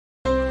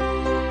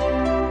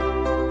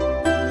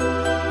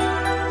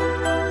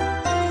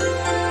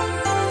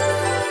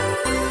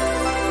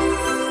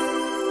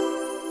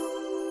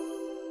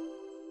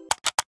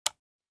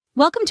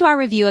Welcome to our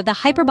review of the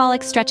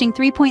Hyperbolic Stretching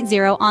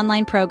 3.0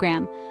 online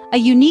program, a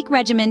unique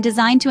regimen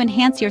designed to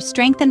enhance your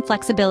strength and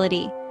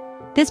flexibility.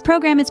 This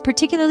program is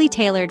particularly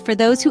tailored for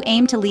those who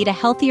aim to lead a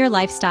healthier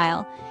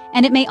lifestyle,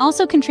 and it may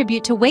also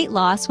contribute to weight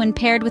loss when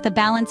paired with a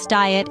balanced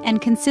diet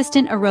and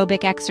consistent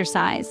aerobic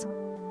exercise.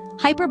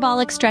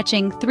 Hyperbolic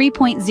Stretching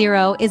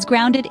 3.0 is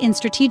grounded in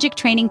strategic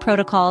training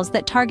protocols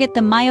that target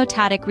the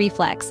myotatic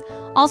reflex,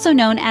 also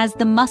known as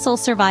the muscle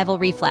survival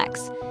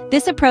reflex.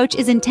 This approach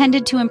is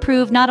intended to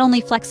improve not only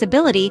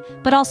flexibility,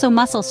 but also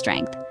muscle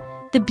strength.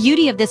 The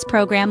beauty of this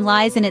program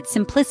lies in its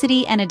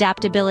simplicity and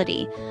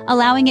adaptability,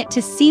 allowing it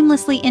to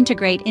seamlessly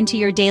integrate into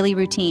your daily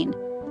routine.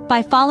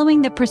 By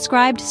following the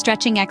prescribed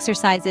stretching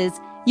exercises,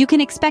 you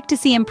can expect to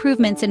see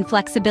improvements in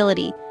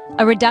flexibility,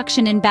 a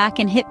reduction in back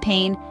and hip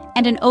pain,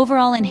 and an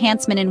overall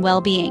enhancement in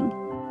well-being.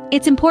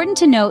 It's important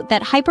to note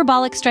that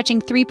Hyperbolic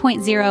Stretching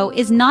 3.0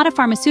 is not a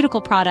pharmaceutical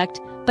product,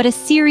 but a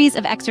series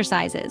of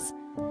exercises.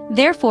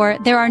 Therefore,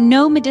 there are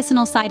no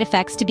medicinal side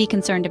effects to be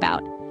concerned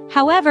about.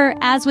 However,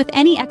 as with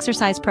any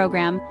exercise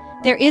program,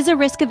 there is a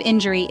risk of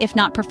injury if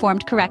not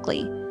performed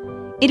correctly.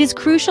 It is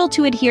crucial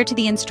to adhere to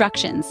the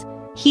instructions,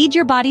 heed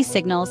your body's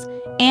signals,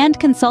 and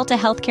consult a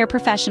healthcare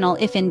professional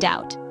if in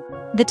doubt.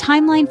 The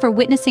timeline for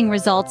witnessing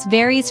results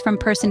varies from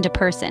person to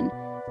person.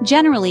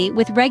 Generally,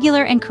 with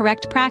regular and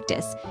correct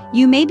practice,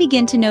 you may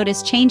begin to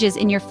notice changes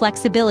in your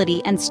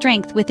flexibility and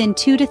strength within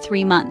 2 to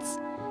 3 months.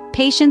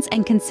 Patience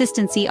and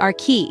consistency are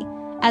key,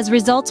 as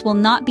results will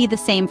not be the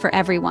same for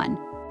everyone.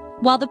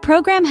 While the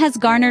program has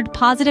garnered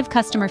positive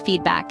customer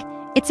feedback,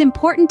 it's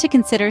important to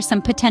consider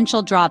some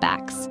potential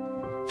drawbacks.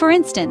 For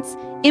instance,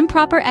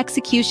 improper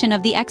execution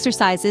of the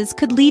exercises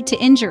could lead to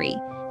injury,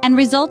 and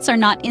results are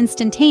not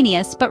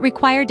instantaneous but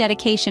require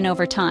dedication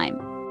over time.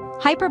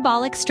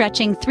 Hyperbolic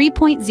Stretching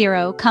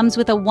 3.0 comes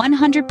with a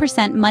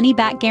 100%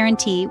 money-back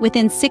guarantee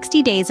within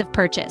 60 days of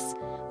purchase,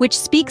 which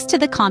speaks to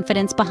the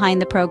confidence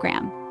behind the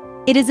program.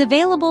 It is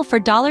available for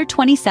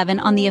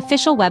 $27 on the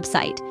official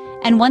website,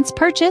 and once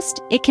purchased,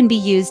 it can be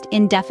used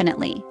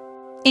indefinitely.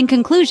 In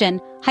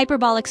conclusion,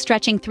 Hyperbolic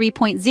Stretching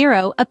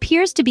 3.0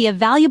 appears to be a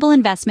valuable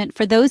investment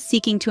for those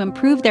seeking to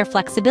improve their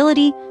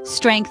flexibility,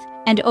 strength,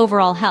 and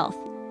overall health.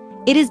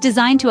 It is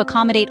designed to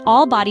accommodate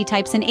all body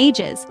types and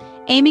ages,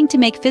 aiming to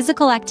make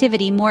physical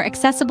activity more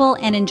accessible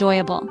and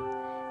enjoyable.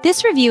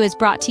 This review is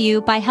brought to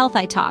you by Health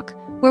I Talk,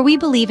 where we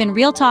believe in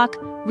real talk,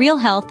 real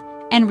health,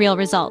 and real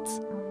results.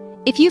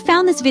 If you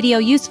found this video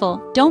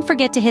useful, don't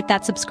forget to hit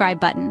that subscribe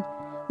button.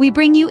 We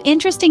bring you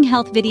interesting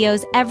health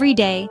videos every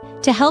day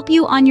to help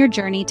you on your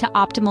journey to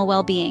optimal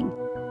well-being.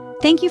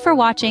 Thank you for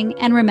watching,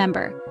 and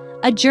remember,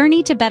 a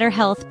journey to better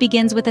health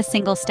begins with a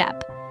single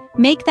step.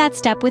 Make that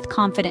step with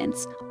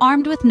confidence,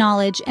 armed with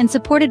knowledge and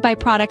supported by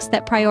products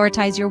that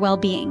prioritize your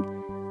well-being.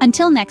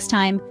 Until next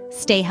time,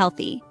 stay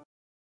healthy.